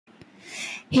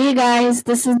Hey guys,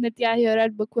 this is Nitya here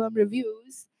at Bookworm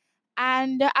Reviews,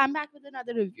 and I'm back with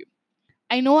another review.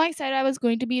 I know I said I was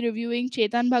going to be reviewing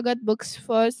Chetan Bhagat books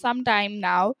for some time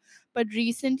now, but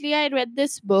recently I read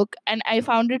this book and I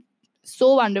found it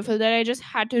so wonderful that I just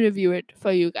had to review it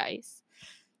for you guys.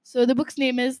 So, the book's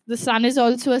name is The Sun is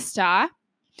Also a Star.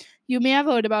 You may have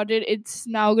heard about it. It's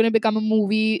now going to become a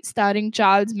movie starring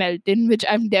Charles Melton, which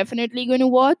I'm definitely going to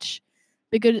watch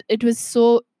because it was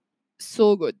so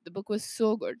good. The book was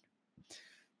so good.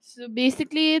 So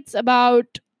basically, it's a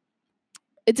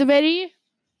very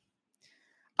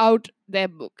out there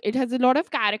book. It has a lot of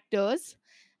characters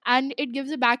and it gives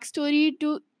a backstory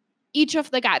to each of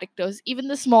the characters, even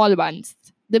the small ones.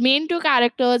 The main two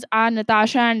characters are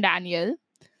Natasha and Daniel.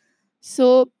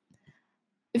 So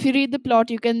if you read the plot,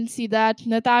 you can see that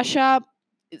Natasha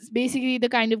is basically the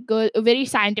kind of girl, a very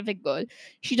scientific girl.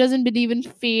 She doesn't believe in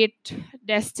fate,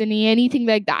 destiny, anything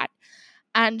like that.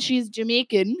 And she's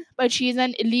Jamaican, but she's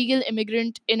an illegal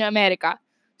immigrant in America.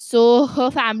 So her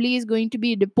family is going to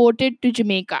be deported to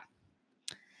Jamaica.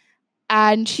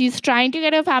 And she's trying to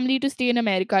get her family to stay in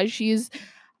America. She's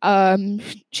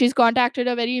contacted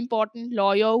a very important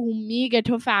lawyer who may get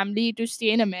her family to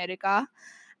stay in America.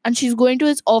 And she's going to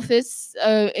his office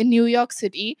in New York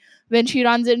City when she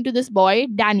runs into this boy,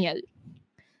 Daniel.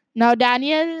 Now,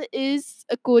 Daniel is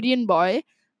a Korean boy,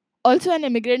 also an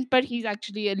immigrant, but he's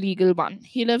actually a legal one.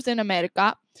 He lives in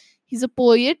America. He's a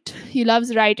poet. He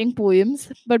loves writing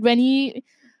poems. But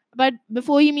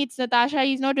before he meets Natasha,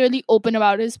 he's not really open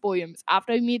about his poems.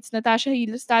 After he meets Natasha, he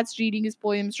just starts reading his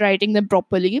poems, writing them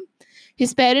properly.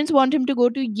 His parents want him to go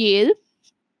to Yale,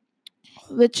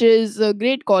 which is a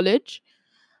great college.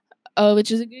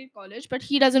 But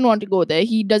he doesn't want to go there.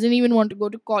 He doesn't even want to go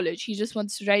to college. He just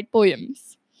wants to write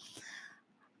poems.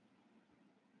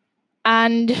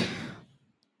 And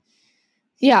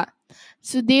yeah,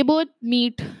 so they both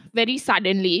meet very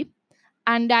suddenly,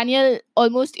 and Daniel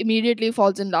almost immediately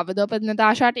falls in love with her, but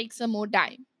Natasha takes some more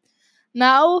time.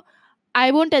 Now,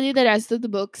 I won't tell you the rest of the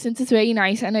book since it's very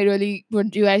nice and I really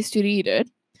want you guys to read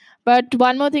it. But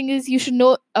one more thing is you should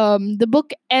know the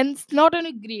book ends not on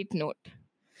a great note.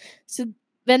 So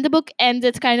when the book ends,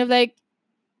 it's kind of like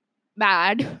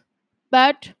bad,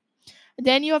 but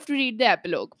then you have to read the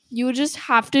epilogue. You just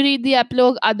have to read the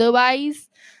epilogue, otherwise,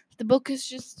 the book is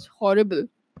just horrible.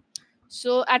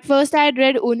 So at first, I had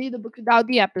read only the book without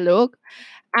the epilogue,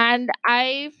 and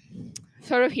I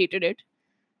sort of hated it.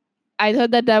 I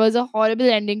thought that was a horrible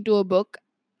ending to a book.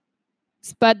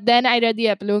 But then I read the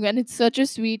epilogue, and it's such a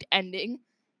sweet ending.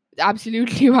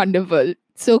 Absolutely wonderful.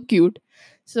 So cute.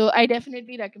 So I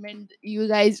definitely recommend you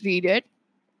guys read it.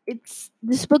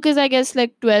 This book is, I guess,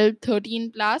 like 12,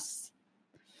 13 plus.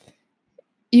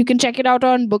 You can check it out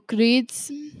on on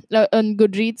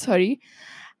Goodreads, sorry.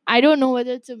 I don't know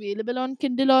whether it's available on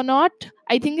Kindle or not.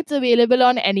 I think it's available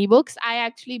on any books. I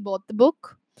actually bought the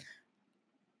book.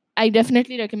 I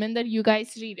definitely recommend that you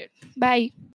guys read it. Bye.